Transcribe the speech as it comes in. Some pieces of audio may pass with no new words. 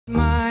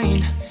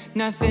fine,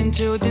 nothing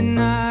to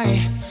deny.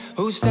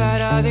 Who's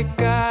that other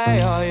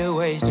guy? Oh, you're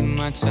wasting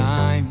my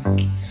time.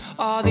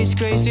 All these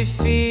crazy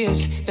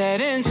fears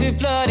that ends with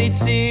bloody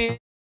tears.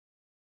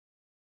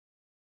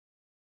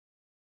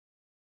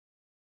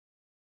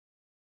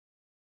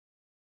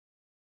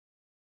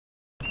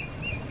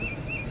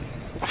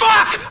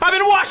 Fuck! I've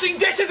been washing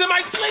dishes in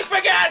my sleep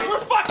again! We're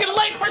fucking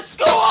late for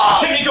school!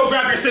 Jimmy, go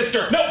grab your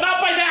sister! No, not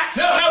by that!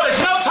 No, there's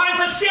no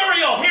time for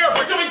cereal! Here,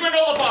 we're doing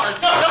granola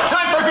bars! No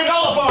time for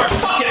granola bars!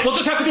 Fuck it! We'll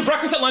just have to do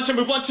breakfast at lunch and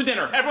move lunch to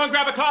dinner. Everyone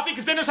grab a coffee,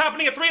 because dinner's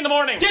happening at 3 in the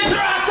morning. Get your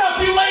ass up,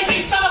 you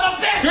lazy son of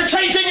a bitch! You're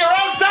changing your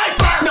own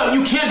diaper! No,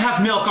 you can't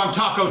have milk on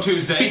Taco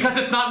Tuesday. Because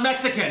it's not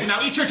Mexican.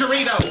 Now eat your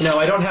Doritos. No,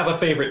 I don't have a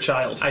favorite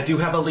child. I do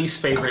have a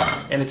least favorite,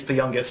 and it's the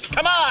youngest.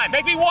 Come on,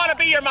 make me want to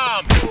be your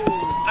mom!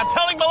 I'm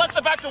telling Melissa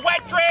about your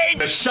wet dream!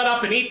 Just shut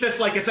up and eat this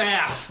like it's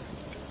ass.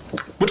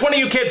 Which one of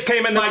you kids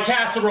came in my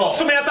casserole?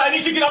 Samantha, I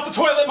need you to get off the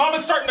toilet.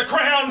 Mama's starting to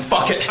crown.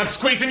 Fuck it. I'm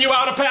squeezing you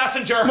out, a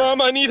passenger.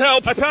 Mom, I need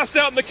help. I passed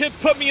out and the kids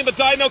put me in the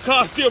dino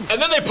costume.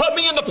 And then they put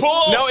me in the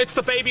pool. No, it's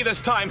the baby this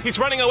time. He's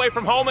running away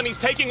from home and he's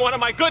taking one of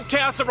my good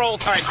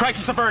casseroles. All right,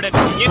 crisis averted.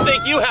 You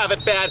think you have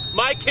it bad.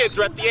 My kids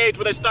are at the age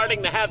where they're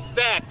starting to have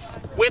sex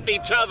with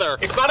each other.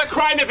 It's not a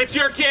crime if it's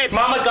your kid.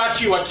 Mama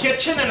got you a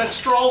kitchen and a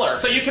stroller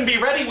so you can be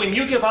ready when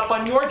you give up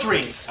on your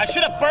dreams. I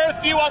should have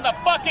birthed you on the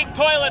fucking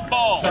toilet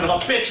bowl. Son of a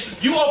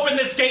bitch, you open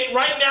this gate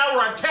right now or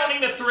I'm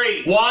counting to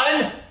 3.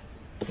 1,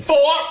 4.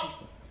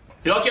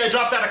 You're lucky I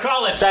dropped out of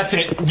college. That's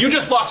it. You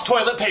just lost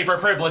toilet paper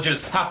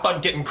privileges. Have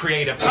fun getting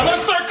creative. I'm gonna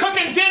start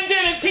cooking din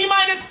din in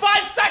T-minus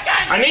 5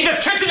 seconds. I need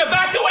this kitchen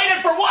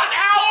evacuated for 1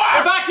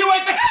 hour.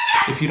 Evacuate the kitchen.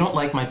 If you don't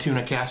like my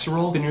tuna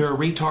casserole, then you're a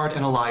retard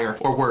and a liar,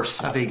 or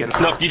worse, a vegan.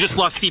 Nope, you just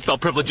lost seatbelt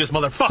privileges,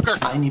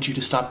 motherfucker. I need you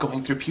to stop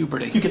going through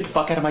puberty. You get the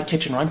fuck out of my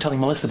kitchen or I'm telling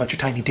Melissa about your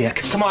tiny dick.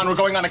 Come on, we're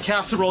going on a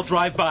casserole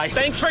drive-by.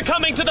 Thanks for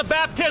coming to the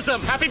baptism.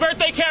 Happy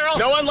birthday, Carol.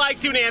 No one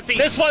likes you, Nancy.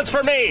 This one's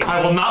for me.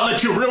 I will not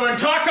let you ruin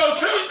Taco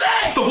Tuesday.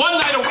 It's the one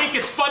night a week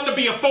it's fun to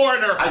be a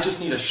foreigner. I just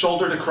need a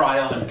shoulder to cry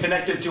on,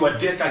 connected to a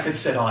dick I could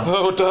sit on.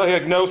 Oh,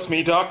 diagnose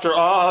me, Dr.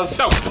 Oz.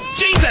 Oh,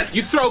 Jesus!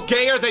 You throw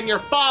gayer than your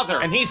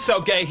father. And he's so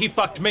gay, he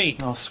fucked me.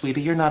 Oh,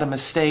 sweetie, you're not a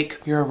mistake.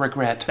 You're a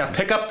regret. Now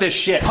pick up this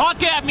shit.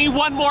 Honk at me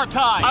one more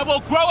time. I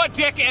will grow a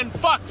dick and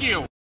fuck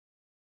you.